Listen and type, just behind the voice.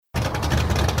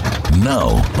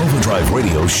Now, Overdrive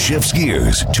Radio shifts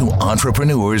gears to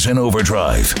entrepreneurs in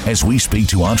overdrive as we speak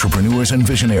to entrepreneurs and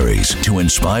visionaries to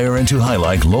inspire and to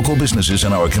highlight local businesses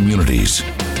in our communities.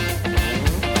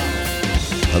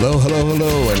 Hello, and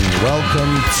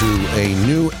welcome to a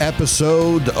new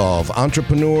episode of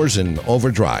Entrepreneurs in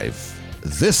Overdrive.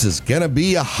 This is going to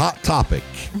be a hot topic.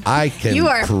 I can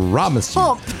promise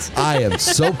you. I am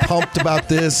so pumped about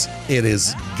this. It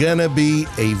is going to be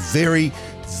a very,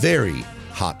 very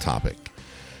hot topic.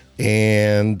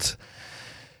 And,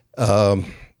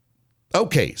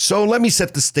 okay, so let me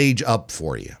set the stage up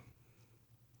for you.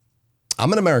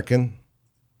 I'm an American.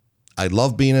 I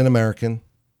love being an American.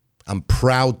 I'm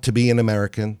proud to be an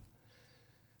American.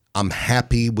 I'm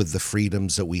happy with the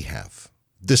freedoms that we have.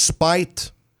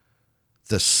 Despite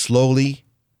the slowly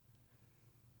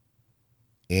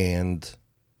and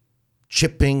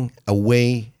chipping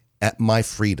away at my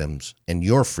freedoms and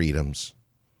your freedoms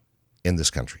in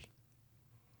this country.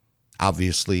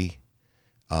 Obviously,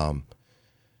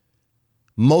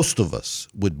 most of us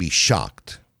would be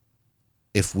shocked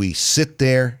if we sit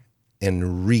there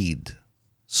and read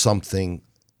something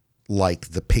like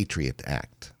the Patriot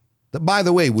Act. That, by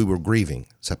the way, we were grieving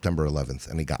September 11th,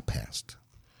 and it got passed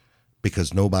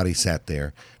because nobody sat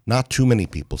there, not too many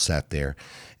people sat there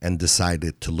and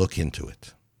decided to look into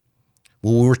it.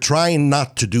 Well, we're trying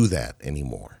not to do that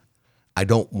anymore. I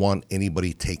don't want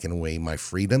anybody taking away my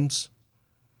freedoms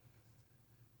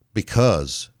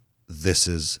because this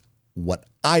is what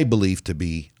I believe to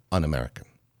be un-American.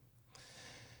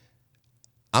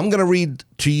 I'm going to read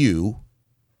to you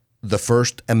the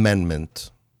First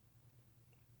Amendment,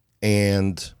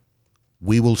 and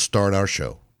we will start our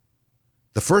show.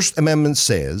 The First Amendment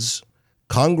says,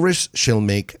 Congress shall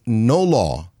make no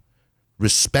law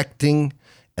respecting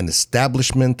an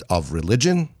establishment of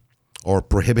religion or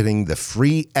prohibiting the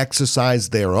free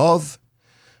exercise thereof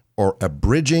or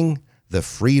abridging the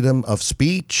freedom of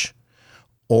speech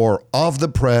or of the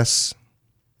press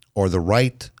or the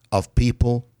right of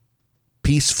people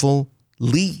peacefully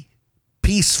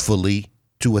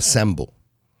to assemble,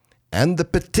 and the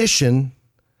petition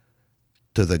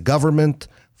to the government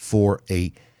for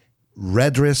a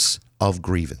redress of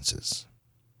grievances.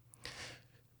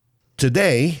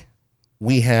 Today,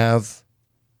 we have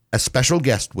a special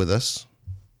guest with us.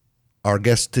 Our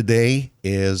guest today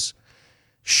is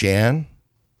Shan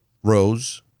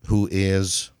Rose, who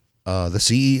is the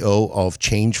CEO of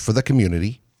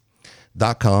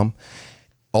ChangeForTheCommunity.com.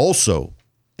 Also,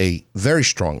 a very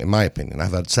strong, in my opinion.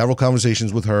 I've had several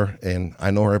conversations with her, and I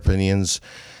know her opinions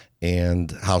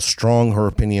and how strong her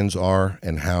opinions are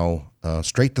and how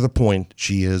straight to the point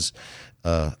she is.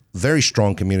 A very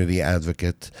strong community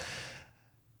advocate.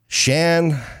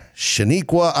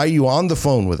 Shaniqua, are you on the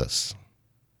phone with us?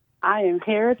 I am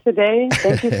here today.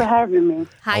 Thank you for having me.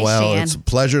 Hi, well, Shan. It's a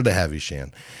pleasure to have you,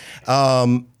 Shan.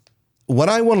 What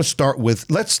I want to start with,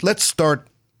 let's start.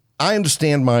 I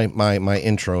understand my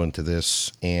intro into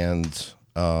this, and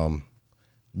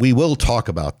we will talk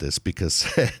about this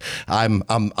because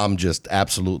I'm just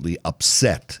absolutely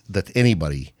upset that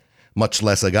anybody, much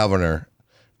less a governor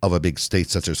of a big state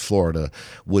such as Florida,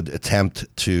 would attempt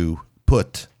to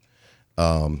put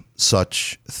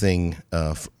such thing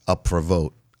up for a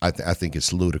vote. I think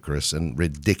it's ludicrous and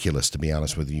ridiculous, to be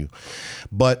honest with you.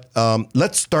 But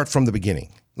let's start from the beginning.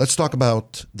 Let's talk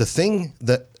about the thing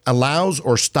that allows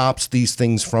or stops these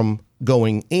things from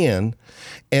going in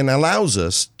and allows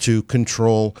us to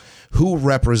control who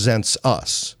represents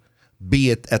us,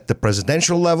 be it at the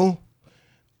presidential level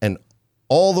and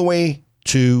all the way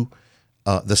to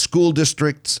the school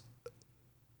districts,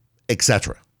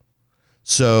 etc.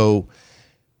 So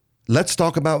let's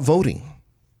talk about voting.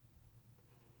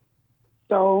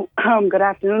 So, good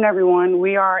afternoon, everyone.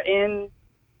 We are in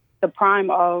the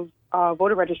prime of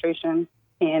voter registration,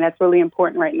 and that's really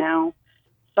important right now.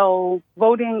 So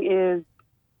voting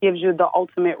gives you the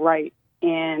ultimate right,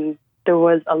 and there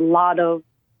was a lot of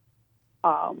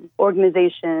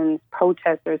organizations,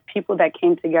 protesters, people that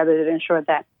came together to ensure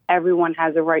that everyone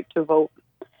has a right to vote.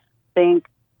 I think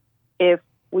if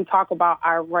we talk about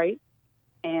our rights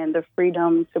and the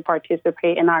freedom to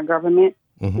participate in our government,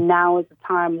 now is the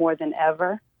time more than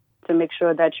ever to make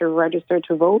sure that you're registered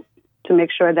to vote, to make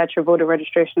sure that your voter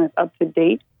registration is up to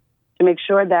date, to make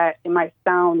sure that it might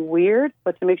sound weird,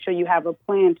 but to make sure you have a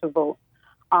plan to vote.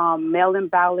 Mail-in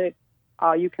ballots,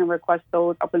 you can request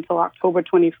those up until October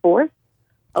 24th.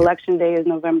 Election day is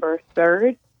November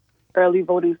 3rd. Early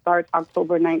voting starts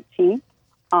October 19th.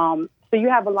 So you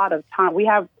have a lot of time.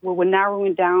 We're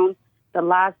narrowing down. The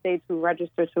last day to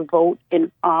register to vote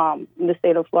in the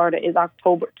state of Florida is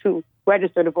October to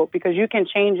register to vote, because you can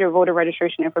change your voter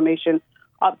registration information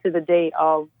up to the day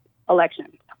of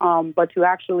elections. But to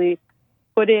actually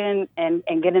put in and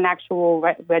get an actual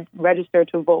register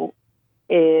to vote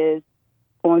is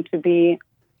going to be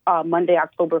Monday,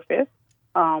 October 5th.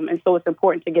 And so it's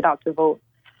important to get out to vote.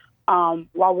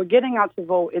 While we're getting out to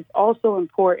vote, it's also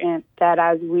important that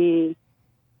as we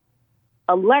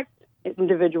elect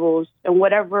individuals in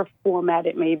whatever format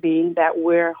it may be, that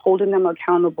we're holding them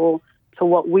accountable to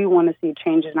what we want to see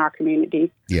change in our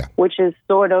community, which is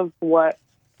sort of what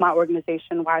why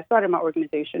I started my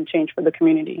organization, Change for the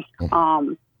Community.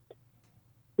 Mm-hmm.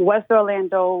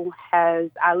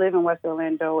 I live in West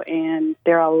Orlando, and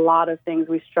there are a lot of things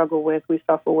we suffer with,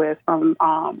 from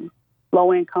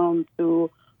low income to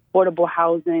affordable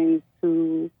housing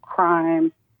to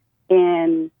crime.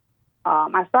 And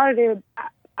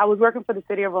I was working for the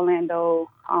city of Orlando,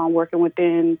 working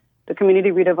within the Community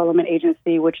Redevelopment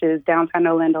Agency, which is downtown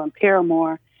Orlando and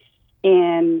Paramore.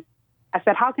 And I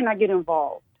said, how can I get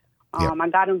involved? I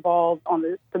got involved on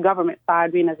the government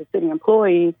side, being as a city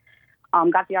employee.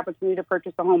 Got the opportunity to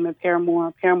purchase a home in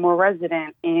Paramore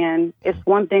resident. And it's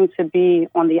one thing to be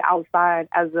on the outside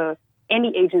as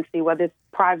any agency, whether it's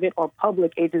private or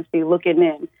public agency, looking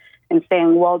in and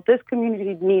saying, well, this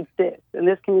community needs this and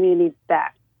this community needs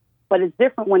that. But it's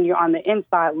different when you're on the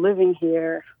inside living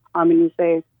here and you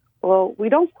say, well, we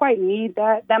don't quite need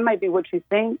that. That might be what you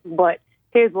think, but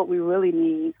here's what we really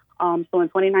need. So in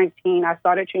 2019, I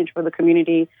started Change for the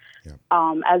Community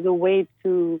as a way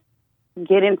to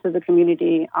get into the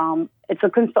community. It's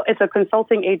a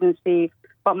consulting agency,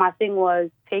 but my thing was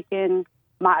taking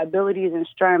my abilities and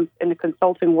strengths in the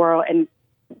consulting world and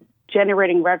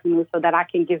generating revenue so that I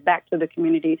can give back to the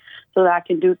community, so that I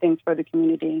can do things for the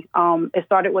community. It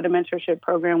started with a mentorship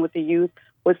program with the youth,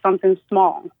 with something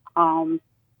small.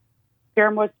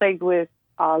 Paramore's plagued with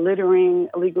littering,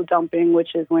 illegal dumping,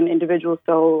 which is when individuals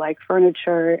throw like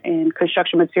furniture and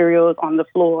construction materials on the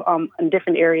floor in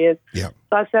different areas. So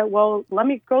I said, well, let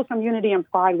me grow some unity and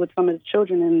pride with some of the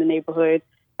children in the neighborhood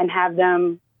and have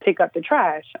them pick up the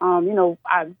trash. I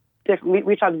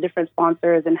reach out to different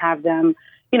sponsors and have them,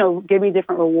 give me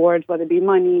different rewards, whether it be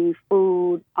money,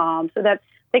 food, so that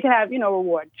they can have,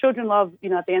 reward. Children love,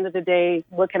 at the end of the day,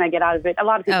 what can I get out of it? A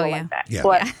lot of people like that.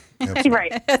 But,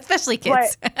 right. Especially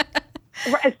kids.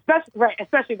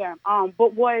 Especially them.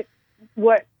 But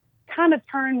what kind of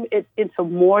turned it into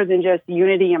more than just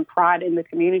unity and pride in the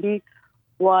community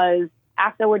was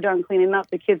after we're done cleaning up,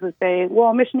 the kids would say,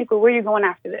 well, Miss Shaniqua, where are you going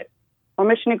after this? Or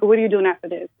Miss Shaniqua, what are you doing after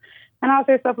this? And I'll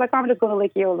say stuff like, I'm just going to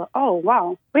Lake Eola. Oh,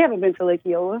 wow. We haven't been to Lake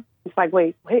Eola. It's like,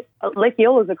 wait, Lake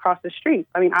Eola is across the street.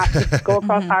 I mean, I just go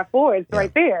across I-4. It's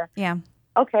right there. Yeah.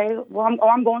 Okay. Well,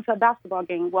 I'm going to a basketball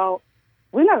game. Well,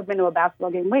 we've never been to a basketball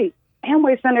game. Wait,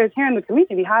 Amway Center is here in the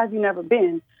community. How have you never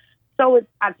been? So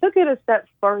I took it a step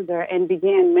further and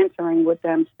began mentoring with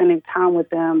them, spending time with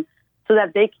them so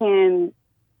that they can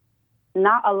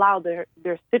not allow their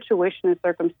situation and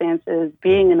circumstances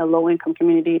being in a low-income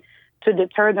community to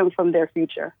deter them from their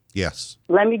future. Yes.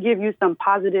 Let me give you some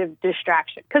positive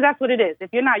distraction, because that's what it is.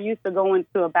 If you're not used to going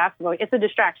to a basketball, it's a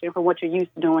distraction from what you're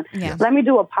used to doing. Yeah. Let me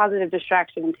do a positive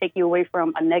distraction and take you away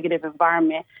from a negative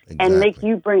environment and make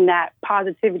you bring that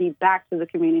positivity back to the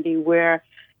community where,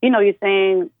 you're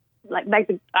saying,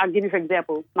 I'll give you, for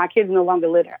example, my kids no longer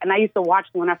litter. And I used to watch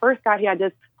them. When I first got here,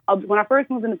 when I first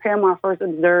moved into Paramount, I first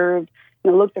observed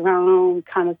and looked around,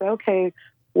 kind of said, okay,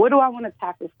 what do I want to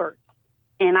tackle first?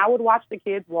 And I would watch the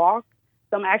kids walk.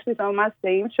 Some of my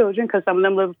same children, because some of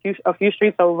them live a few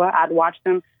streets over. I'd watch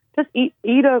them just eat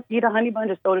a honey bun,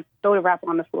 just throw the wrapper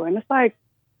on the floor. And it's like,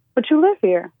 but you live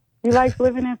here. You like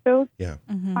living in Philly? Yeah.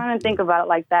 Mm-hmm. I didn't think about it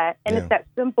like that. And it's that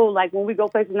simple, like when we go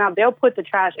places now, they'll put the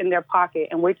trash in their pocket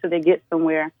and wait till they get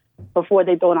somewhere before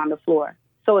they throw it on the floor.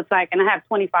 So it's like, and I have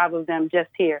 25 of them just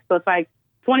here. So it's like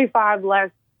 25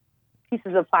 less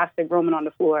pieces of plastic roaming on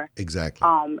the floor. Exactly.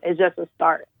 It's just a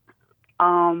start.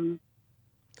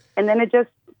 And then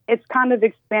it's kind of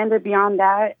expanded beyond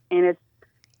that. And it's,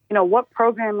 what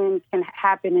programming can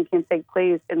happen and can take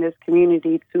place in this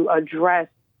community to address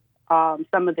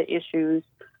some of the issues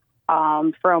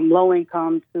from low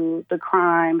income to the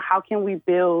crime. How can we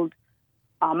build?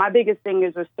 My biggest thing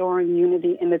is restoring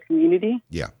unity in the community.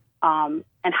 Yeah. And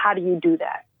how do you do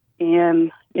that?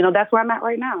 And, that's where I'm at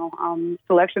right now.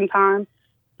 Selection time.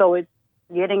 So it's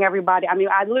getting everybody. I mean,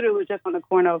 I literally was just on the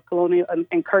corner of Colonial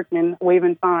and Kirkman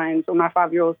waving signs with my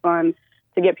 5-year-old son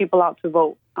to get people out to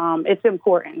vote. It's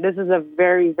important. This is a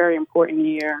very, very important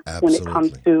year when it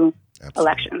comes to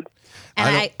elections.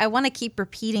 And I want to keep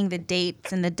repeating the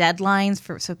dates and the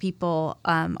deadlines so people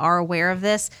are aware of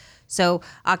this. So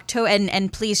October,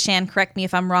 and please, Shan, correct me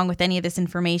if I'm wrong with any of this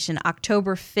information.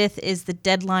 October 5th is the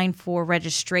deadline for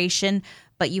registration,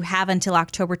 but you have until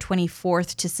October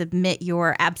 24th to submit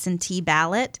your absentee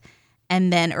ballot,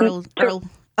 and then go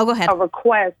ahead. A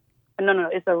request. No,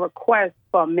 it's a request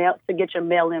for to get your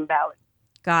mail-in ballot.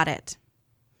 Got it.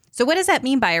 So what does that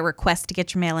mean by a request to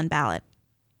get your mail-in ballot?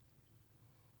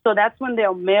 So that's when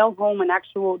they'll mail home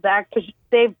because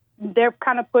they've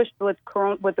kind of pushed with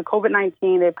the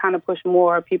COVID-19. They've kind of pushed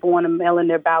more. People want to mail in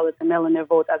their ballots and mail in their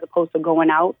votes as opposed to going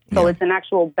out. So it's an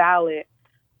actual ballot.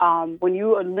 When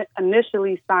you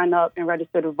initially sign up and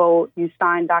register to vote, you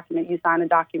sign a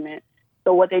document.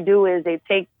 So what they do is they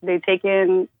take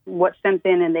in what's sent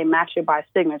in and they match it by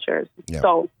signatures. Yeah.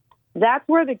 So that's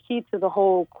where the key to the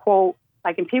whole quote,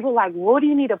 like, and people like, what do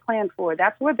you need a plan for?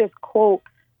 That's where this quote,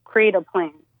 create a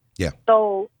plan. Yeah.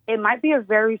 So it might be a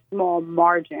very small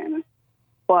margin,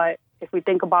 but if we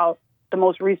think about the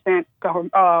most recent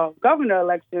governor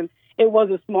election, it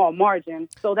was a small margin.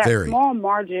 So that small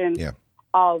margin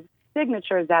of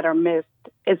signatures that are missed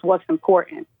is what's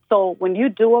important. So when you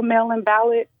do a mail-in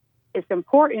ballot, it's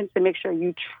important to make sure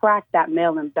you track that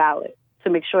mail-in ballot to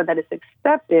make sure that it's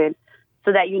accepted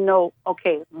so that you know,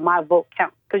 okay, my vote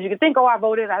counts. Because you can think, I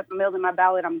voted, I mailed in my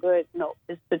ballot, I'm good. No,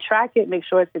 it's to track it, make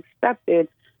sure it's accepted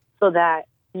so that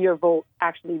your vote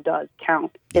actually does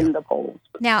count in the polls.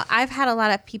 Now, I've had a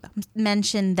lot of people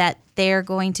mention that they're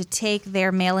going to take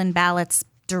their mail-in ballots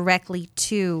directly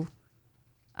to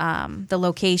the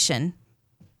location.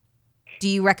 Do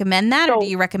you recommend that, or do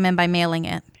you recommend by mailing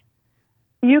it?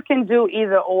 You can do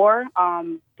either or.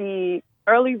 The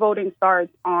early voting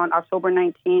starts on October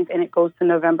 19th and it goes to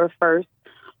November 1st.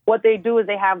 What they do is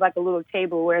they have like a little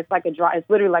table where it's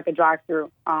literally like a drive-through.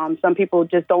 Some people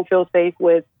just don't feel safe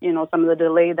with, some of the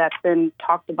delay that's been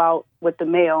talked about with the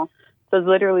mail. So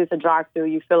it's a drive-through.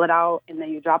 You fill it out and then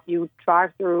you drive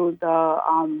through the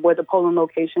where the polling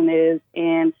location is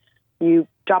and you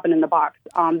drop it in the box.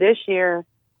 This year,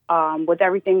 with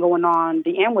everything going on,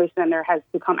 the Amway Center has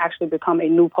become a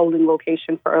new polling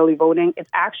location for early voting.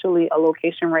 It's actually a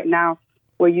location right now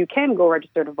where you can go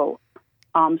register to vote.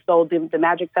 So the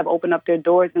Magics have opened up their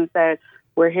doors and said,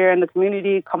 we're here in the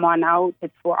community, come on out.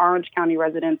 It's for Orange County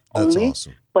residents only,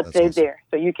 awesome. But they're awesome. There.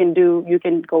 So you can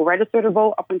go register to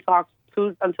vote up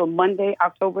until Monday,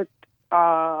 October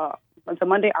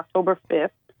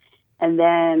 5th. And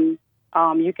then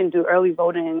you can do early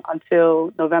voting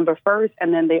until November 1st,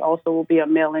 and then they also will be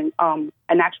an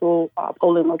actual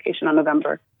polling location on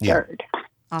November 3rd.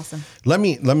 Awesome. Let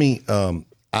me.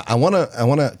 I want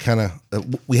to kind of.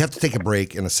 We have to take a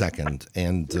break in a second,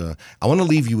 and I want to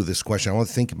leave you with this question. I want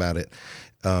to think about it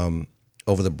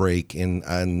over the break, and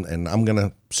I'm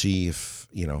gonna see if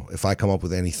I come up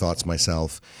with any thoughts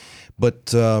myself.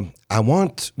 But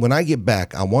when I get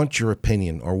back, I want your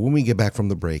opinion, or when we get back from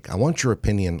the break, I want your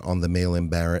opinion on the mail-in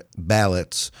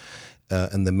ballots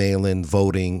and the mail-in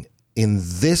voting in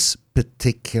this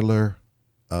particular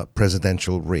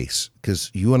presidential race.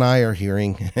 Because you and I are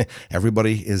hearing,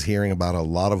 everybody is hearing about a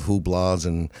lot of hooplas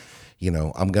and,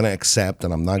 I'm going to accept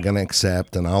and I'm not going to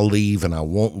accept and I'll leave and I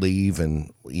won't leave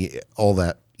and all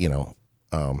that,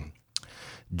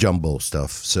 jumbo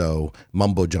stuff. So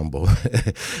mumbo jumbo. Like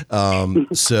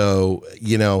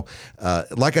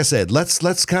I said,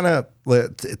 let's kind of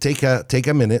take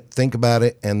a minute, think about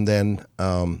it, and then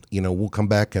we'll come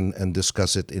back and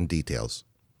discuss it in details.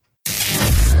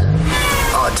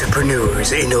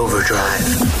 Entrepreneurs in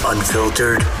Overdrive,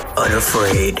 unfiltered,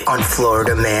 unafraid, on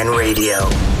Florida Man Radio.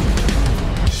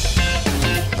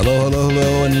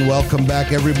 Hello, and welcome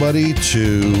back, everybody,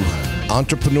 to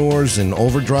Entrepreneurs in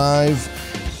Overdrive.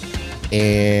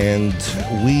 And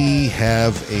we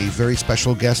have a very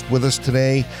special guest with us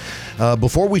today.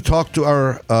 Before we talk to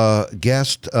our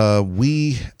guest,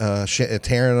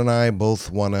 Taryn and I both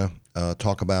want to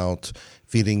talk about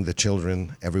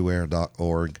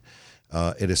feedingthechildreneverywhere.org.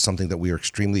 It is something that we are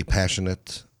extremely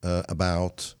passionate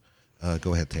about.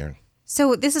 Go ahead, Taryn.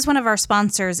 So this is one of our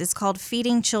sponsors. It's called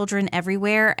Feeding Children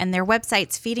Everywhere, and their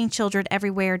website's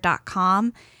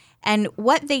feedingchildreneverywhere.com. And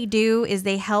what they do is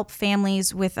they help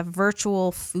families with a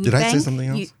virtual food bank. Did I say something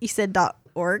else? You said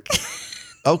 .org.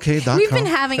 Okay, .com. We've been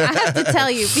having, I have to tell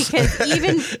you, because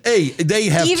even... Hey, they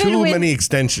have too many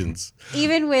extensions.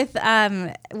 Even with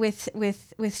Shan,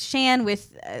 we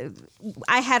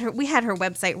had her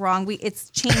website wrong. It's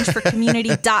changed for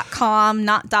community.com,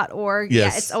 not .org. Yes.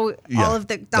 Yeah, it's all of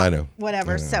the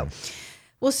whatever. So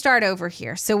we'll start over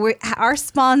here. So our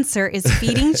sponsor is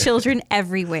Feeding Children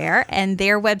Everywhere, and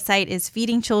their website is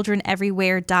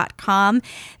feedingchildreneverywhere.com.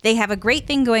 They have a great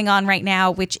thing going on right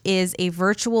now, which is a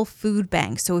virtual food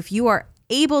bank. So if you are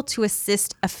able to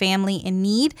assist a family in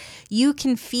need. You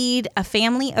can feed a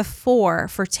family of 4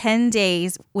 for 10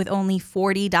 days with only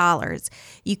 $40.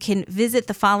 You can visit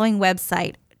the following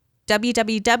website,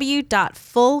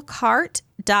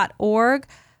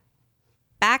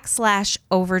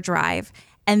 www.fullcart.org/overdrive.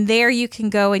 And there you can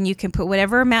go and you can put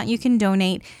whatever amount you can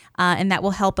donate, and that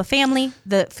will help a family.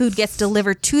 The food gets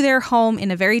delivered to their home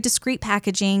in a very discreet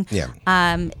packaging. Yeah.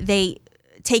 They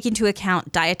take into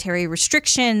account dietary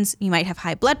restrictions. You might have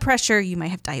high blood pressure. You might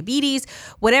have diabetes.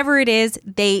 Whatever it is,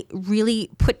 they really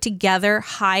put together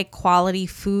high quality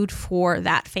food for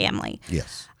that family.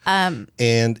 Yes.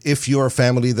 And if you're a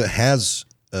family that has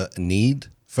a need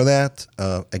for that,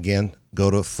 again, go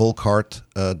to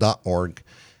fullcart.org.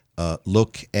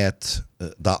 Look at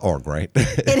 .org, right?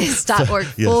 It is .org,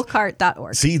 yes.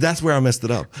 fullcart.org. See, that's where I messed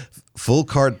it up.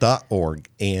 Fullcart.org,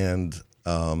 and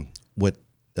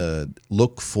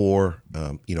look for,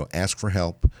 ask for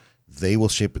help. They will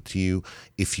ship it to you.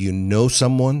 If you know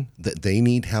someone that they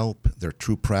need help, they're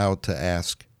too proud to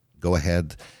ask, go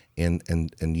ahead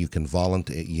and you can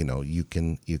volunteer. You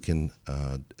can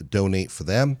donate for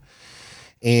them.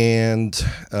 And,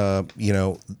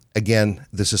 again,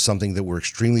 this is something that we're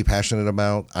extremely passionate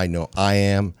about. I know I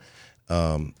am.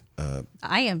 I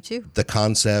am too. The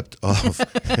concept of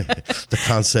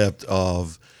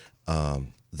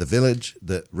the village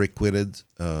that Rick Whitted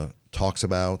talks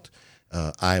about,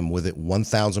 I'm with it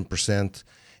 1,000%.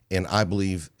 And I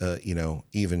believe,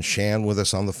 even Shan with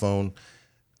us on the phone,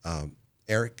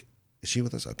 Eric, is she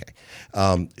with us? Okay.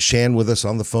 Shan with us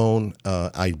on the phone.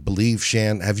 I believe,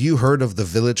 Shan, have you heard of the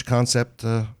village concept,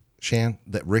 Shan,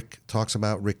 that Rick talks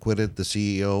about? Rick Whitted, the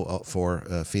CEO for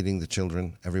Feeding the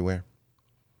Children Everywhere?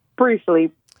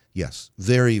 Briefly. Yes.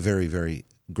 Very, very, very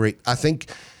great.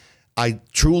 I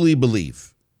truly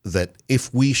believe that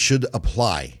if we should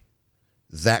apply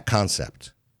that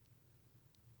concept,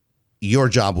 your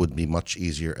job would be much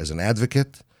easier as an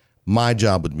advocate. My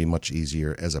job would be much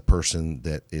easier as a person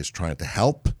that is trying to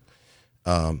help.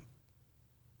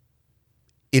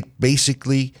 It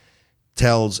basically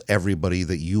tells everybody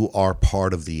that you are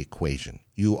part of the equation.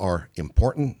 You are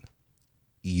important.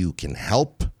 You can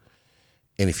help.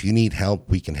 And if you need help,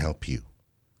 we can help you.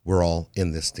 We're all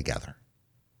in this together.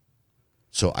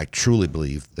 So I truly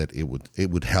believe that it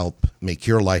would help make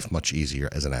your life much easier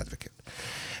as an advocate.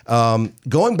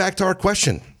 Going back to our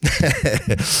question,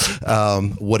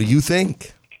 what do you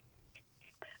think?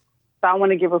 So I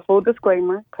want to give a full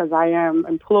disclaimer because I am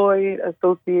employed,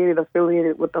 associated,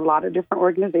 affiliated with a lot of different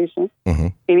organizations. Mm-hmm.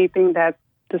 Anything that's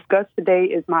discussed today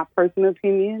is my personal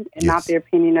opinion and not the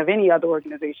opinion of any other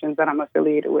organizations that I'm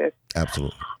affiliated with.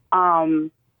 Absolutely.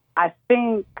 I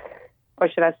think, or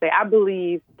should I say, I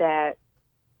believe that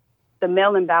the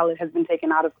mail-in ballot has been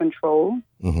taken out of control.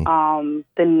 Mm-hmm.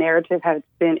 The narrative has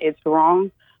been it's wrong.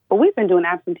 But we've been doing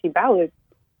absentee ballots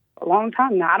a long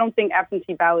time now. I don't think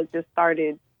absentee ballots just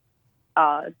started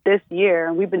this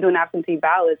year. We've been doing absentee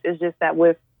ballots. It's just that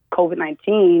with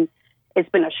COVID-19, it's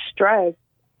been a stress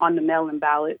on the mail-in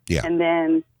ballot. Yeah. And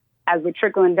then as we're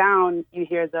trickling down, you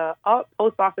hear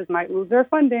post office might lose their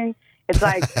funding. It's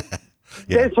like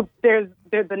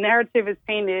the narrative is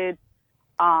painted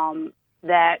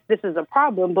that this is a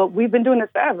problem, but we've been doing this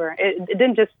forever. It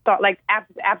didn't just start, like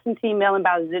absentee mail-in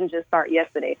ballots didn't just start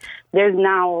yesterday. There's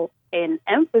now an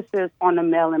emphasis on the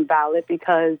mail-in ballot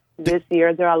because this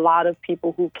year there are a lot of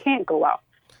people who can't go out.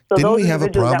 So didn't those we have a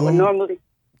problem? That would normally,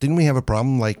 didn't we have a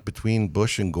problem like between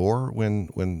Bush and Gore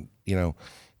when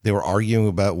they were arguing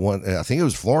about one? I think it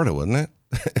was Florida, wasn't it?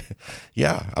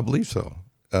 Yeah, I believe so.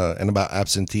 And about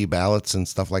absentee ballots and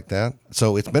stuff like that.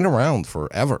 So it's been around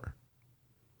forever.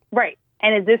 Right.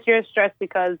 And is this year stressed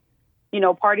because,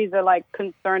 parties are like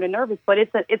concerned and nervous, but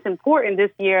it's important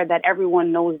this year that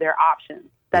everyone knows their options,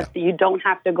 that you don't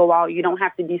have to go out. You don't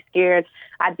have to be scared.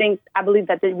 I believe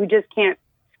that we just can't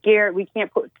we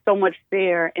can't put so much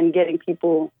fear in getting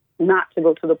people not to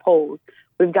go to the polls.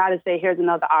 We've got to say, here's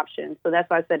another option. So that's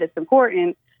why I said it's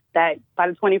important that by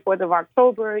the 24th of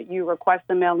October, you request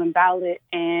a mail-in ballot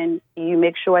and you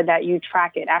make sure that you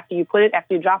track it after you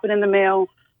drop it in the mail,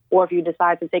 or if you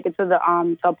decide to take it to the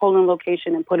polling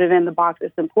location and put it in the box.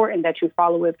 It's important that you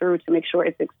follow it through to make sure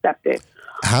it's accepted.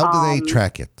 How do they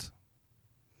track it?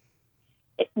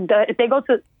 If they go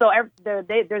to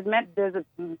there's a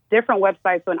different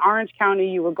website. So in Orange County,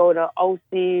 you would go to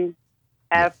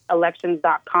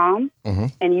OCFelections.com, mm-hmm.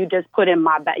 and you just put in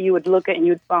you would look at and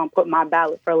you'd put my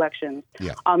ballot for elections.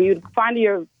 Yeah. You'd find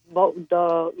your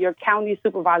county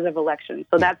supervisor of elections.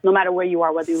 So that's no matter where you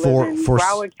are, whether you live in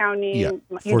Broward County, you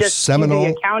just Seminole,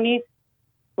 your county,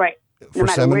 right? No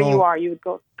matter Seminole, where you are, you would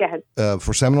go ahead.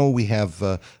 For Seminole, we have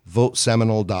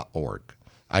voteseminole.org.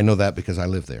 I know that because I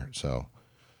live there. So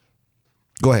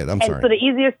go ahead. I'm sorry. So the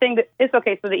easiest thing it's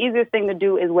okay. So the easiest thing to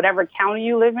do is whatever county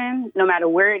you live in, no matter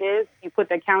where it is, you put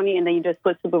that county and then you just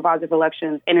put supervisor of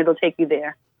elections and it'll take you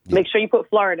there. Yeah. Make sure you put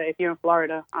Florida if you're in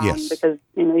Florida, yes. Because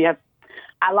you have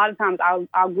a lot of times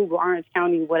I'll Google Orange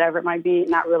County, whatever it might be,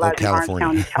 not realizing Orange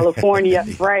County, California,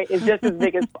 right? It's just as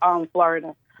big as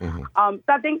Florida. Mm-hmm. So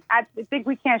I think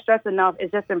we can't stress enough.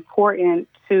 It's just important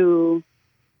to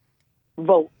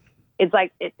vote. It's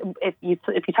like if you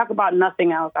talk about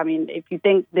nothing else. I mean, if you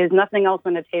think there's nothing else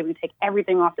on the table, you take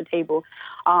everything off the table.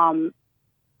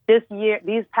 This year,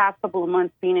 these past couple of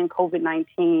months, being in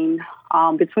COVID-19,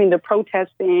 between the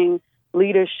protesting,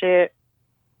 leadership,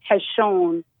 has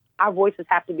shown our voices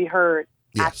have to be heard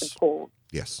at the polls.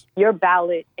 Yes. Your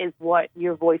ballot is what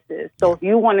your voice is. So if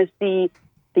you want to see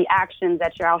the actions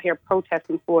that you're out here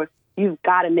protesting for, you've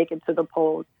got to make it to the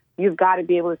polls. You've got to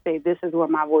be able to say, this is where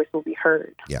my voice will be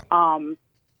heard. Yeah.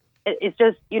 It's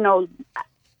just,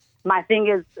 my thing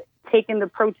is taking the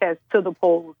protest to the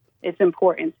polls. It's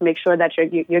important to make sure that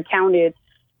you're counted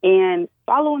and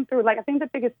following through. Like, I think the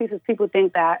biggest piece is people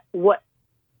think that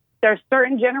there's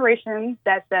certain generations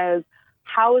that says,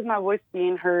 how is my voice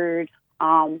being heard?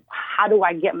 How do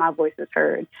I get my voices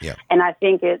heard? Yeah. And I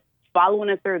think it's following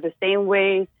it through the same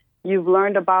way you've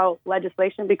learned about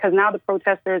legislation, because now the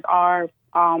protesters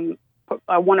want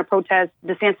to protest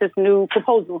DeSantis' new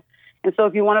proposal. And so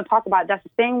if you want to talk about, that's the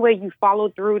same way you follow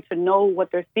through to know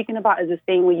what they're speaking about, is the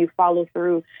same way you follow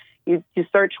through. You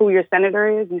search who your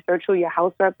senator is, you search who your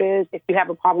House rep is. If you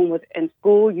have a problem with in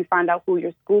school, you find out who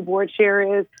your school board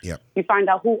chair is. Yep. You find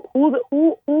out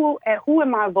who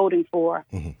am I voting for,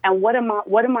 mm-hmm. and what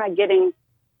am I getting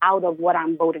out of what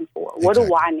I'm voting for? What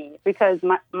do I need? Because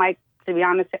my to be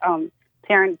honest,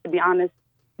 Taryn, to be honest,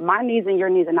 my needs and your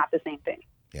needs are not the same thing.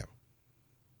 Yeah.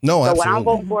 No, so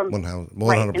absolutely. When I'm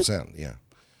voting for 100%. Yeah.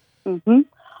 Mm-hmm.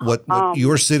 What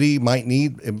your city might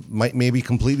need, it might maybe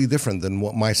completely different than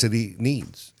what my city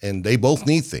needs, and they both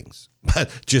need things.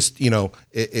 But just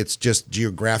it's just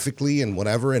geographically and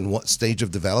whatever, and what stage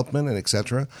of development and et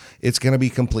cetera, it's going to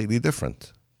be completely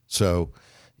different. So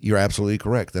you're absolutely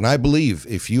correct, and I believe,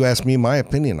 if you ask me my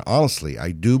opinion, honestly,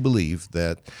 I do believe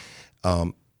that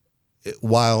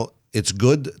while it's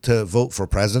good to vote for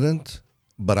president,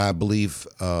 but I believe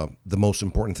the most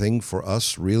important thing for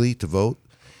us really to vote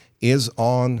is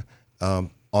on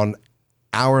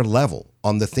our level,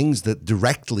 on the things that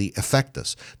directly affect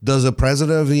us. Does a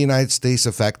president of the United States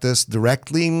affect us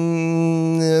directly?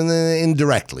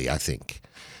 Indirectly, I think.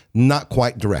 Not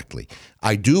quite directly.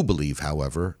 I do believe,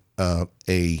 however, a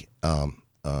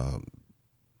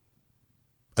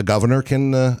governor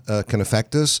can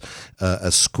affect us,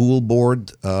 a school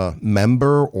board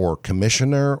member or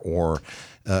commissioner of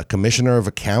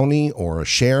a county, or a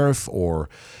sheriff, or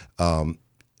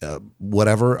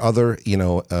whatever other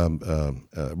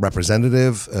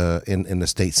representative in the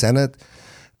state Senate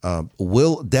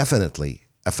will definitely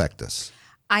affect us.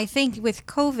 I think with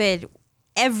COVID,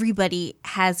 everybody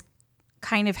has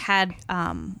kind of had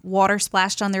water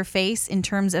splashed on their face in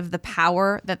terms of the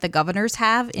power that the governors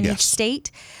have in each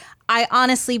state. I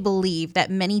honestly believe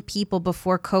that many people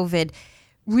before COVID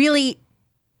really,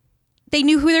 they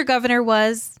knew who their governor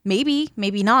was, maybe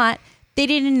not. They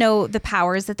didn't know the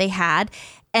powers that they had.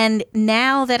 And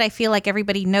now that I feel like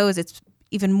everybody knows, it's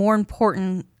even more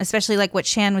important, especially like what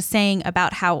Shan was saying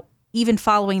about how even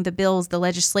following the bills, the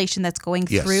legislation that's going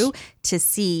through, to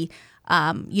see,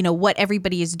 what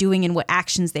everybody is doing and what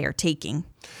actions they are taking.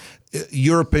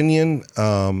 Your opinion,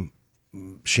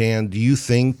 Shan, do you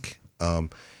think,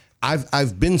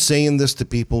 I've been saying this to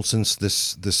people since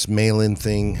this mail-in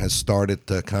thing has started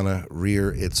to kind of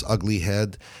rear its ugly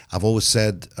head. I've always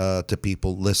said to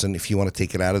people, listen, if you want to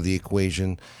take it out of the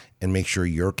equation and make sure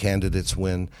your candidates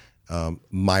win,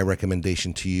 my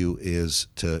recommendation to you is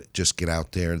to just get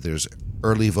out there. There's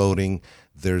early voting.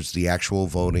 There's the actual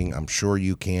voting. I'm sure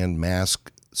you can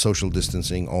mask, social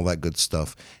distancing, all that good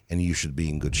stuff, and you should be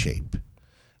in good shape.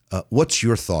 What's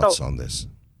your thoughts on this?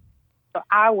 So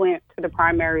I went to the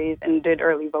primaries and did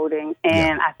early voting,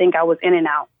 and I think I was in and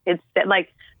out. It's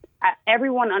like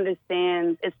everyone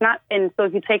understands it's not. And so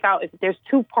if you take out, if there's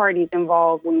two parties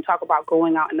involved when you talk about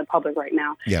going out in the public right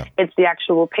now, it's the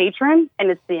actual patron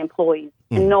and it's the employees.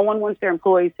 And no one wants their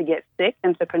employees to get sick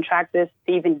and to contract this,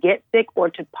 to even get sick or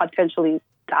to potentially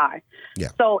die. Yeah.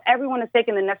 So everyone is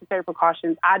taking the necessary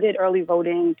precautions. I did early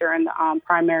voting during the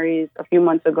primaries a few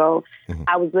months ago. Mm-hmm.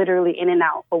 I was literally in and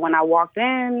out. But when I walked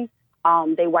in,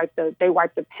 They wiped the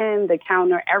pen, the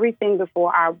counter, everything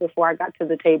before I got to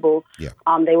the table. Yeah.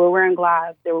 They were wearing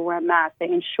gloves. They were wearing masks. They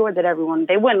ensured that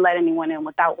they wouldn't let anyone in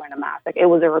without wearing a mask. Like, it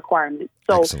was a requirement.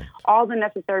 So Excellent. all the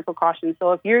necessary precautions.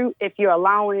 So if you're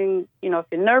allowing, if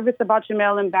you're nervous about your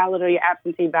mail-in ballot or your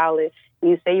absentee ballot,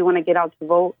 and you say you want to get out to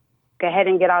vote, go ahead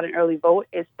and get out an early vote.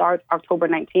 It starts October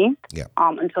 19th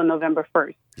until November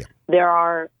 1st. Yeah. There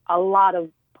are a lot of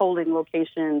polling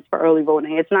locations for early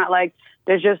voting. It's not like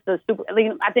there's just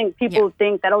I think people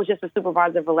think that it was just a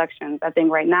supervisor of elections. I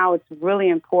think right now it's really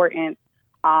important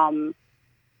to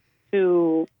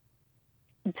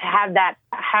have that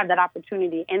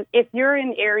opportunity. And if you're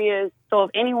in areas, so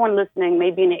if anyone listening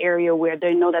may be in an area where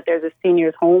they know that there's a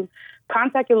senior's home,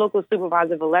 contact your local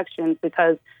supervisor of elections,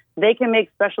 because they can make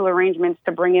special arrangements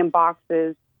to bring in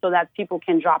boxes so that people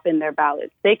can drop in their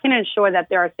ballots. They can ensure that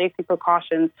there are safety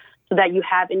precautions so that you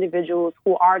have individuals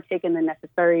who are taking the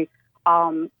necessary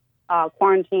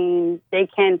quarantine. They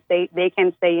can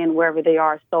stay in wherever they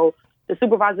are. So the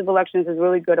supervisor of elections is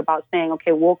really good about saying,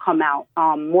 okay, we'll come out.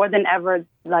 More than ever,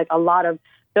 like a lot of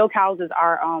Bill Cowles is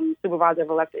our supervisor of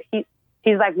elections.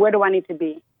 He's like, where do I need to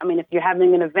be? I mean, if you're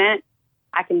having an event,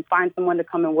 I can find someone to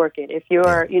come and work it. If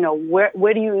you're,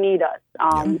 where do you need us?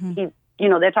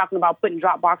 They're talking about putting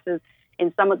drop boxes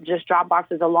in some of just drop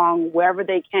boxes along wherever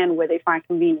they can, where they find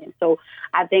convenient. So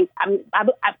I think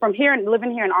from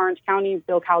living here in Orange County,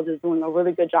 Bill Cowles is doing a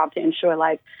really good job to ensure,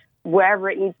 like, wherever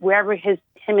him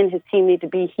and his team need to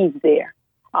be, he's there.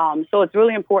 So it's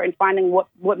really important finding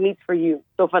what meets for you.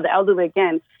 So for the elderly,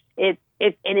 again, it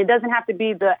doesn't have to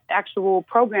be the actual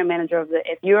program manager of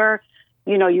if you're,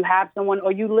 you have someone,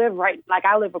 or you live right, like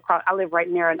I live right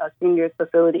near a seniors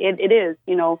facility. It is,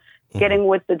 getting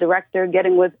with the director,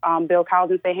 getting with Bill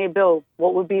Cowles and say, hey, Bill,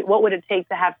 what would it take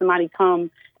to have somebody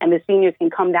come and the seniors can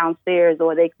come downstairs,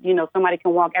 or somebody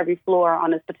can walk every floor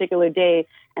on a particular day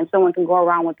and someone can go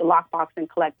around with the lockbox and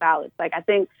collect ballots. Like, I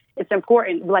think it's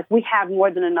important. Like, we have more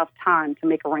than enough time to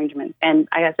make arrangements. And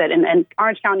like I said, and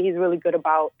Orange County, he's really good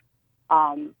about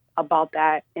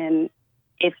that. And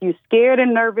if you're scared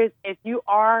and nervous, if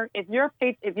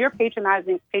you're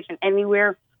patronizing patient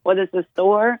anywhere, whether it's a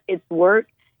store, it's work,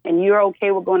 and you're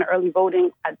okay with going to early voting,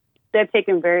 they're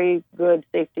taking very good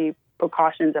safety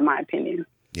precautions, in my opinion.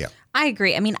 Yeah, I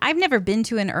agree. I mean, I've never been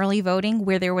to an early voting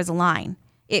where there was a line.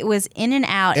 It was in and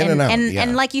out.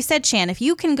 And like you said, Shan, if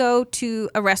you can go to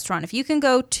a restaurant, if you can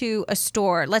go to a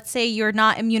store, let's say you're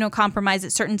not immunocompromised,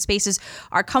 that certain spaces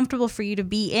are comfortable for you to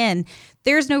be in,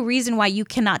 there's no reason why you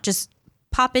cannot just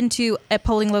pop into a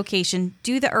polling location,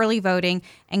 do the early voting,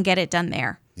 and get it done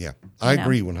there. Yeah, I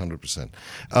agree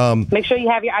 100%. Make sure you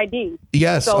have your ID.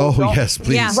 Yes. Yes,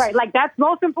 please. Yeah. Right. Like, that's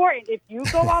most important. If you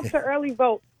go out to early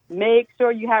vote, make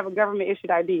sure you have a government-issued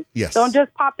ID. Yes. Don't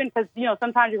just pop in because,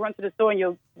 sometimes you run to the store and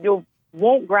you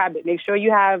won't grab it. Make sure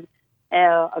you have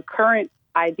a current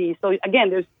ID. So, again,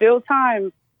 there's still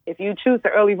time. If you choose to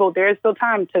early vote, there is still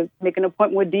time to make an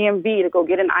appointment with DMV to go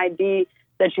get an ID,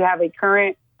 that you have a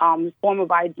current form of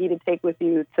ID to take with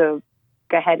you to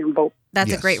go ahead and vote.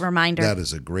 That's a great reminder. That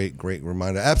is a great, great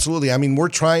reminder. Absolutely. I mean, we're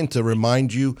trying to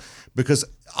remind you because,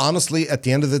 honestly, at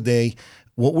the end of the day,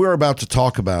 what we're about to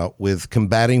talk about with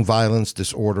Combating Violence,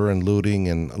 Disorder, and Looting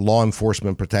and Law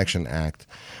Enforcement Protection Act,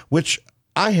 which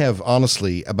I have,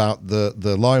 honestly, about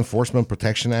the Law Enforcement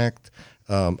Protection Act,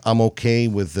 I'm okay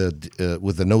with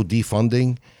the no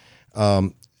defunding.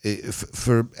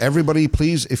 For everybody,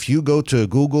 please, if you go to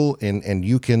Google and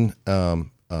you can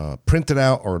print it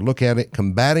out or look at it,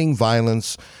 Combating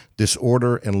Violence,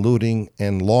 Disorder, and Looting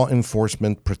and Law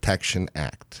Enforcement Protection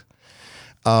Act.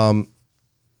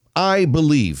 I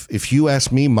believe, if you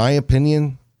ask me my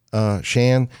opinion,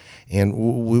 Shan, and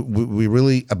we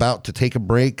really about to take a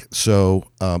break. So,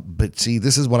 but see,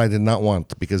 this is what I did not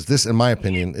want, because this, in my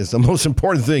opinion, is the most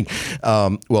important thing.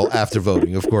 After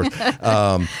voting, of course.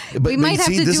 But we might have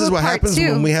to this do is a what part happens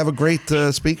two. when we have a great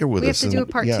speaker with us. We have to do a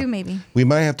part two, maybe. We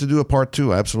might have to do a part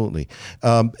two, absolutely.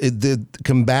 The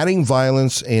Combating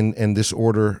Violence and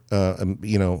Disorder,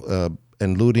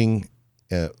 and Looting,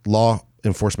 Law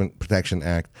Enforcement Protection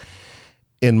Act,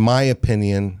 in my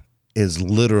opinion, is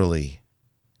literally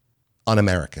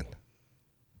un-American.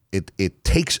 It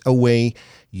takes away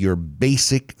your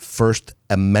basic First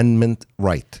Amendment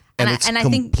right. And it's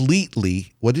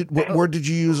completely, what word did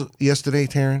you use yesterday,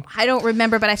 Taryn? I don't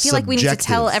remember, but I feel like we need to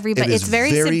tell everybody. It's very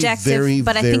subjective,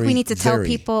 but I think we need to tell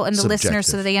people and the listeners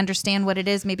so that they understand what it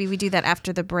is. Maybe we do that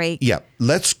after the break. Yeah,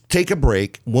 let's take a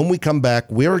break. When we come back,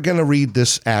 we're going to read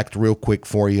this act real quick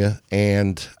for you.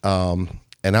 And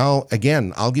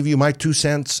I'll give you my 2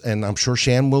 cents, and I'm sure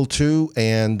Shan will too,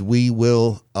 and we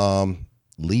will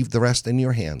leave the rest in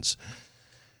your hands.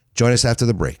 Join us after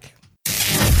the break.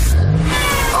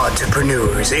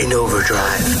 Entrepreneurs in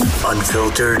Overdrive.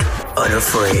 Unfiltered,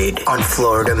 unafraid. On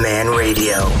Florida Man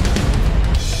Radio.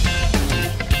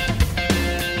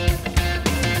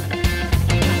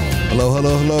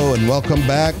 Hello, and welcome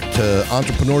back to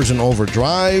Entrepreneurs in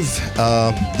Overdrive.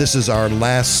 This is our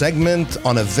last segment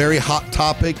on a very hot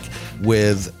topic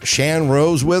with Shan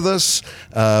Rose with us.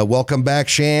 Welcome back,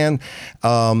 Shan.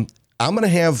 I'm going to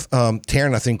have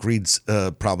Taryn, I think, reads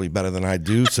probably better than I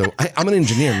do. So I'm an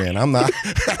engineer, man. I'm not.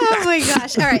 Oh, my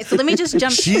gosh. All right. So let me just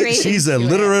jump straight She's a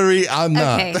literary. I'm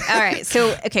not. Okay. All right.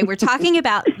 So, we're talking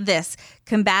about this.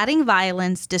 Combating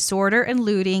Violence, Disorder and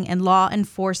Looting, and Law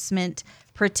Enforcement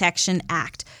Protection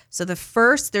Act. So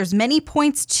there's many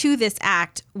points to this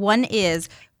act. One is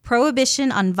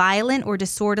prohibition on violent or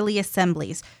disorderly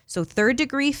assemblies. So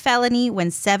third-degree felony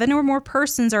when 7 or more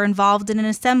persons are involved in an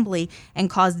assembly and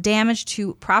cause damage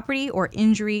to property or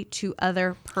injury to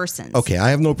other persons. Okay, I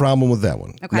have no problem with that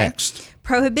one. Okay. Next.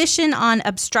 Prohibition on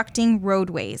obstructing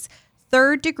roadways.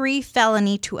 Third-degree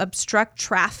felony to obstruct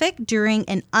traffic during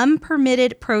an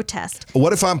unpermitted protest.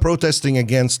 What if I'm protesting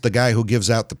against the guy who gives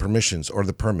out the permissions or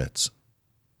the permits?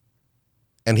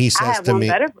 And he says to me,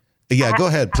 go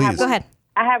ahead, please. Go ahead.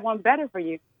 I have one better for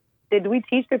you. Did we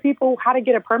teach the people how to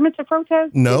get a permit to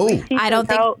protest? No. I don't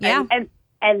think, yeah.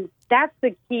 And that's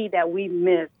the key that we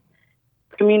miss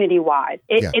community-wide.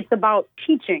 It's about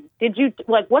teaching.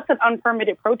 What's an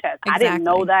unpermitted protest? Exactly. I didn't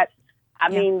know that. I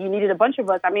mean, you needed a bunch of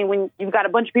us. I mean, when you've got a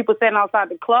bunch of people standing outside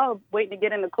the club waiting to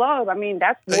get in the club, I mean,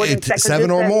 that's more than 7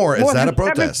 or more. Is that a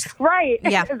protest? Right.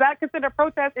 Yeah. Is that considered a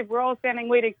protest if we're all standing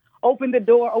waiting? Open the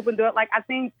door. Like, I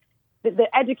think the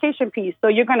education piece. So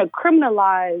you're going to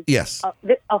criminalize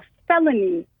a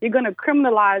felony. You're going to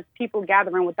criminalize people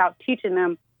gathering without teaching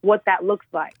them what that looks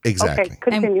like. Exactly. Okay,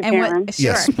 continue, Karen.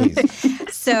 Sure. Yes,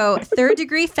 please. So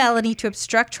third-degree felony to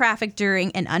obstruct traffic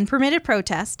during an unpermitted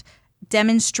protest,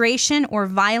 demonstration, or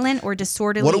violent or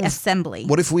disorderly assembly.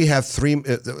 What if we have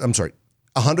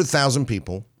 100,000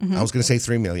 people? Mm-hmm. I was going to say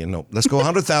 3 million. No, let's go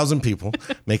 100,000 people.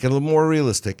 Make it a little more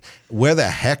realistic. Where the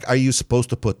heck are you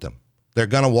supposed to put them? They're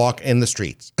going to walk in the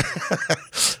streets.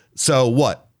 So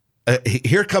what?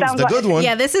 Here comes the good one.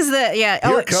 Yeah, this is the, yeah.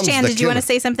 Here comes Shan, the did you want to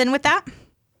say something with that?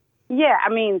 Yeah, I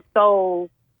mean, so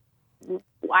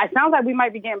it sounds like we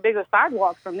might be getting bigger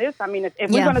sidewalks from this. I mean, if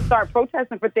we're going to start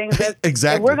protesting for things,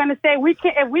 exactly. If we're going to say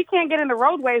if we can't get in the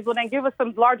roadways, well, then give us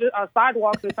some larger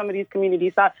sidewalks in some of these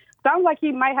communities. So sounds like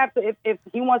he might have to, if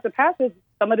he wants to pass this,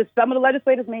 some of the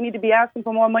legislators may need to be asking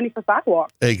for more money for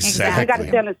sidewalks. Exactly. We got to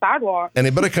stay on the sidewalk. And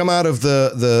it better come out of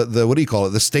the what do you call it?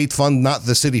 The state fund, not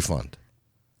the city fund.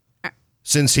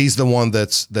 Since he's the one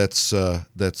that's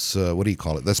what do you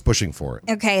call it? That's pushing for it.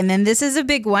 Okay, and then this is a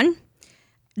big one.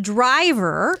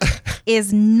 Driver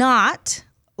is not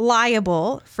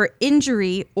liable for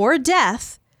injury or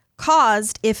death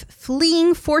caused if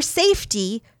fleeing for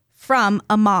safety from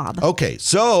a mob. Okay,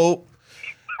 so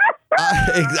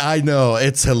I know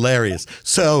it's hilarious.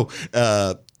 So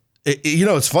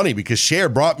it's funny because Cher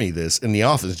brought me this in the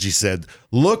office. She said,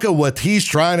 "Look at what he's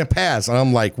trying to pass," and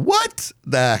I'm like, "What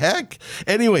the heck?"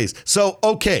 Anyways, so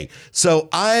I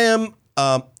am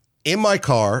in my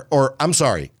car, or I'm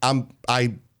sorry, a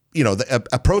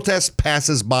protest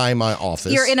passes by my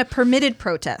office. You're in a permitted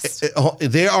protest.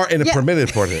 They are in a permitted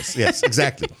protest. Yes,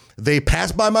 exactly. They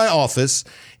pass by my office,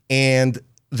 and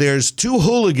there's 2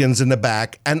 hooligans in the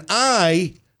back, and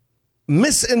I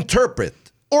misinterpret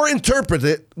or interpret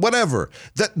it, whatever,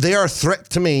 that they are a threat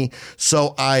to me.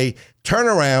 So I turn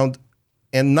around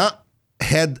and not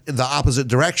head the opposite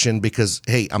direction because,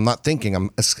 hey, I'm not thinking.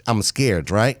 I'm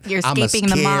scared, right? You're escaping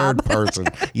the mob. Person.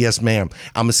 Yes, ma'am.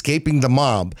 I'm escaping the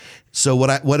mob. So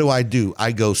what do?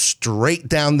 I go straight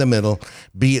down the middle,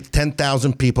 be it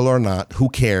 10,000 people or not, who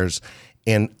cares?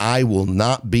 And I will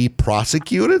not be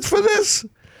prosecuted for this?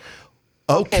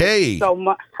 Okay.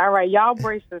 So, all right, y'all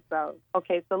brace yourselves.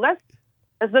 Okay, so let's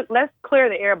clear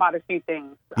the air about a few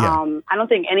things. Yeah. I don't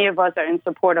think any of us are in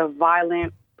support of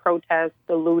violent protests,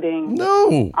 the looting,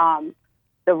 no,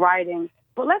 the rioting.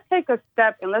 But let's take a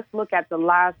step and let's look at the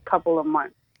last couple of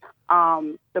months.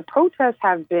 The protests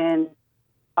have been,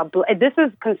 this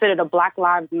is considered a Black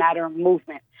Lives Matter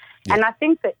movement. Yeah. And I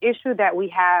think the issue that we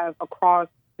have across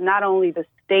not only the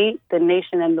state, the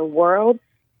nation, and the world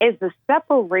is the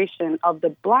separation of the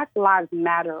Black Lives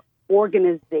Matter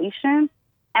organization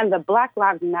and the Black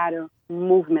Lives Matter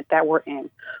movement that we're in.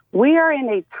 We are in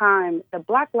a time, the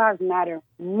Black Lives Matter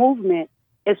movement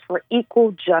is for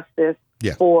equal justice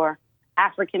for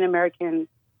African Americans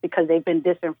because they've been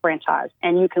disenfranchised.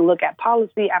 And you can look at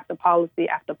policy after policy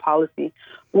after policy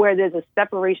where there's a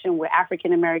separation where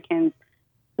African Americans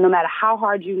no matter how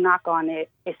hard you knock on it,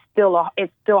 it's still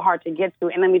hard to get to.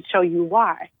 And let me show you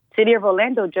why. City of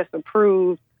Orlando just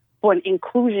approved for an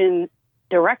inclusion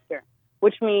director,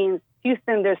 which means,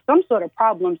 Houston, there's some sort of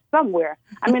problem somewhere.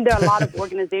 I mean, there are a lot of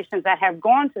organizations that have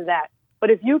gone to that. But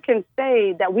if you can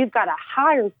say that we've got to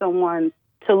hire someone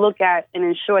to look at and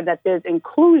ensure that there's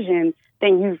inclusion,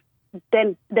 then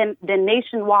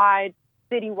nationwide,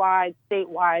 citywide,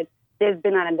 statewide, there's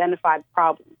been an identified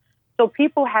problem. So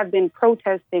people have been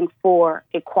protesting for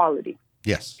equality.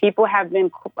 Yes. People have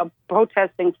been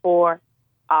protesting for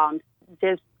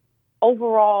just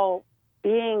overall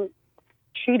being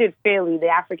treated fairly, the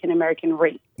African American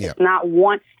race. Yeah. It's not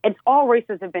one. It's all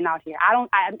races have been out here. I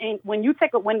mean, when you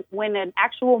take when an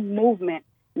actual movement,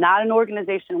 not an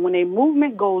organization, when a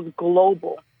movement goes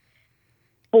global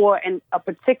for a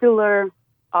particular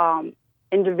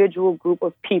individual group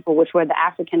of people, which were the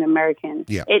African Americans,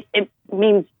 it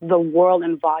means the world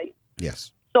in volume.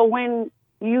 Yes. So when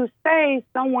you say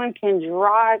someone can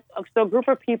drive, so a group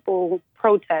of people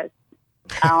protest,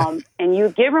 and you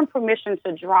give them permission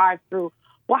to drive through.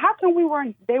 Well, how come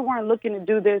they weren't looking to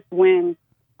do this when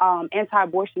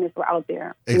anti-abortionists were out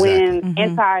there, exactly. when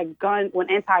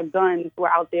anti-guns were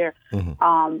out there,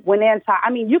 I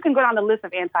mean, you can go down the list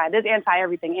of there's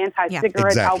anti-everything,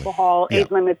 anti-cigarettes, alcohol, age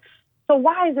limits. So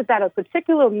why is it that a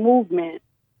particular movement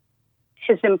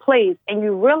is in place and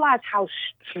you realize how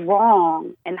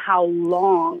strong and how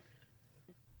long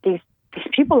these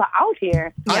people are out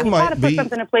here? I You might got to put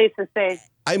something in place to say.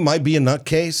 I might be a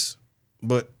nutcase,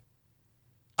 but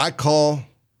I call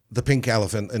the pink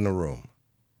elephant in the room,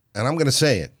 and I'm going to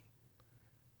say it.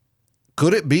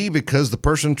 Could it be because the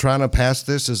person trying to pass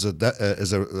this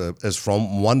is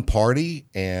from one party,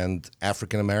 and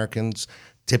African Americans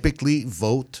typically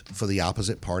vote for the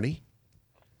opposite party?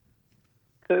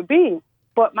 Could be,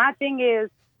 but my thing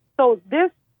is, so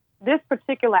this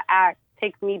particular act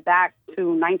takes me back to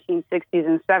 1960s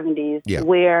and 70s,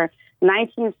 where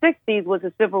 1960s was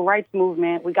a civil rights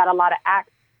movement. We got a lot of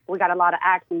acts. We got a lot of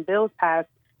acts and bills passed.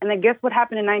 And then guess what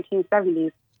happened in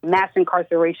 1970s? Mass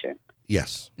incarceration.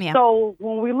 Yes. Yeah. So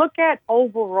when we look at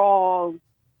overall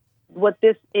what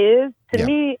this is, to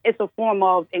me, it's a form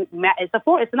of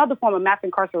it's another form of mass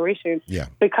incarceration. Yeah.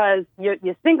 Because you're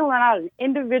singling out an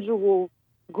individual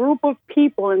group of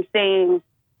people and saying,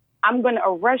 I'm going to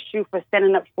arrest you for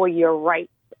standing up for your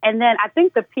rights. And then I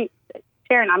think the piece,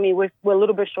 Sharon, I mean, we're a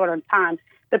little bit short on time.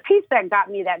 The piece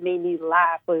that made me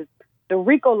laugh was the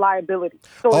RICO liability.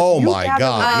 So oh my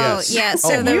God! Yes. Yeah.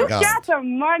 So you got the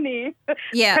money.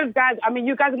 Yeah. Because guys, I mean,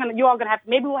 you all gonna have.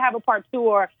 Maybe we'll have a part 2,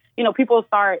 or people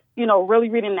start really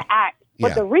reading the act.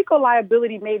 But the RICO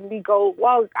liability made me go,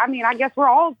 well, I mean, I guess we're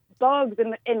all thugs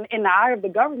in the eye of the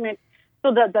government.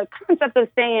 So the concept of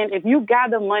saying if you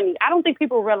gather money, I don't think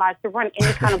people realize to run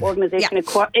any kind of organization,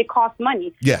 it costs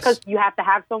money. Yes. Because you have to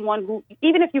have someone who,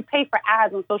 even if you pay for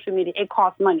ads on social media, it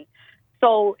costs money.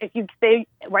 So if you say,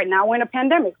 right now we're in a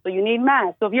pandemic, so you need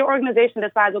masks. So if your organization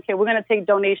decides, okay, we're going to take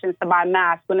donations to buy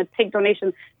masks, we're going to take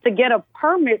donations to get a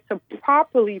permit to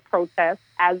properly protest,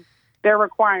 as they're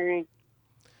requiring,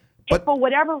 if for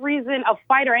whatever reason a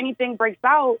fight or anything breaks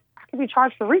out, I could be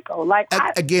charged for RICO. Like,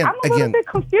 I'm a little bit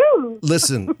confused.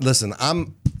 Listen.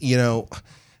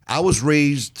 I was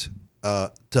raised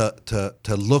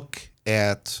to look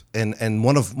at, and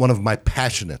one of my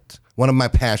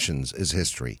passions is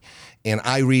history. And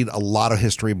I read a lot of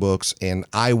history books, and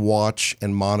I watch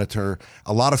and monitor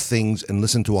a lot of things and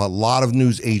listen to a lot of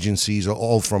news agencies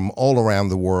from all around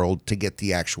the world to get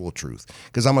the actual truth.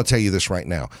 Because I'm going to tell you this right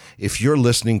now. If you're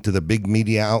listening to the big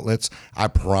media outlets, I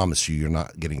promise you're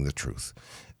not getting the truth.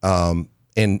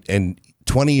 And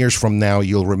 20 years from now,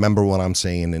 you'll remember what I'm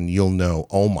saying, and you'll know,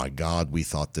 oh my God, we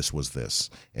thought this was this.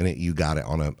 And you got it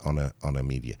on a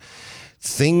media.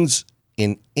 Things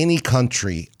in any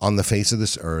country on the face of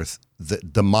this earth, the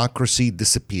democracy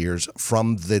disappears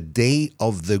from the day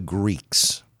of the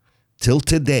Greeks till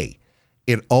today.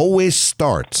 It always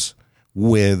starts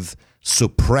with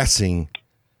suppressing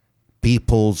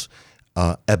people's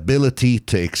ability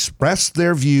to express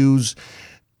their views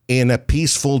in a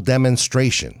peaceful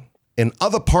demonstration. In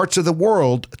other parts of the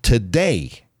world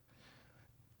today,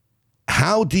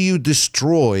 how do you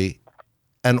destroy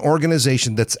an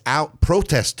organization that's out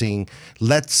protesting,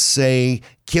 let's say,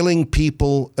 killing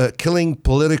people, killing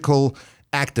political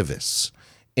activists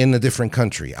in a different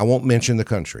country? I won't mention the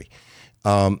country.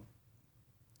 How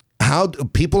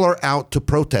people are out to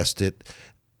protest it.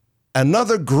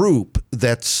 Another group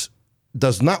does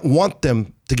not want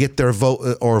them to get their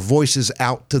vote or voices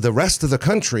out to the rest of the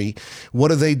country. What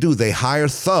do? They hire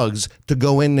thugs to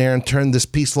go in there and turn this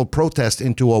peaceful protest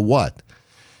into a what?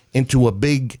 into a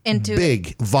big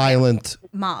violent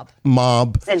mob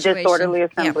and disorderly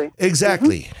assembly. Yeah.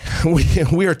 Exactly.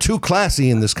 We are too classy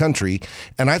in this country,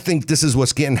 and I think this is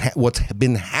what's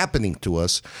been happening to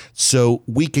us, so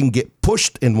we can get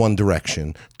pushed in one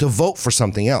direction to vote for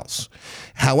something else.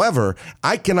 However,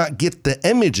 I cannot get the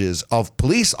images of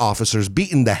police officers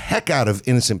beating the heck out of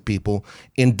innocent people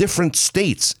in different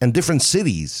states and different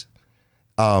cities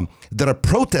that are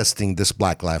protesting this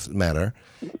Black Lives Matter.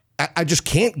 I just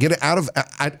can't get it out of.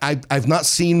 I've not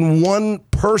seen one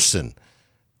person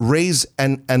raise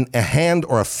a hand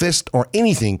or a fist or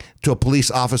anything to a police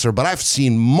officer, but I've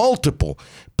seen multiple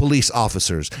police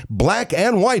officers, black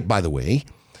and white, by the way,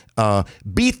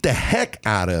 beat the heck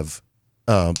out of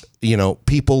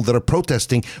people that are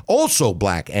protesting, also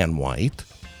black and white.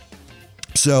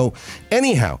 So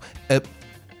anyhow,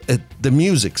 the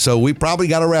music. So we probably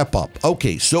got to wrap up.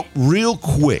 Okay, so real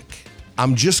quick,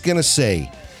 I'm just gonna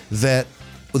say that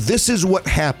this is what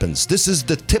happens. This is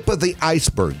the tip of the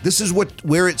iceberg. This is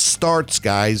where it starts,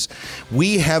 guys.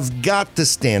 We have got to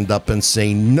stand up and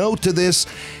say no to this.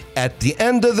 At the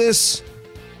end of this,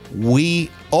 we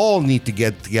all need to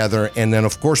get together. And then,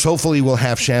 of course, hopefully we'll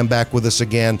have Shan back with us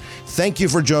again. Thank you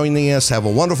for joining us. Have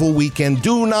a wonderful weekend.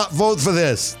 Do not vote for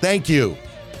this. Thank you.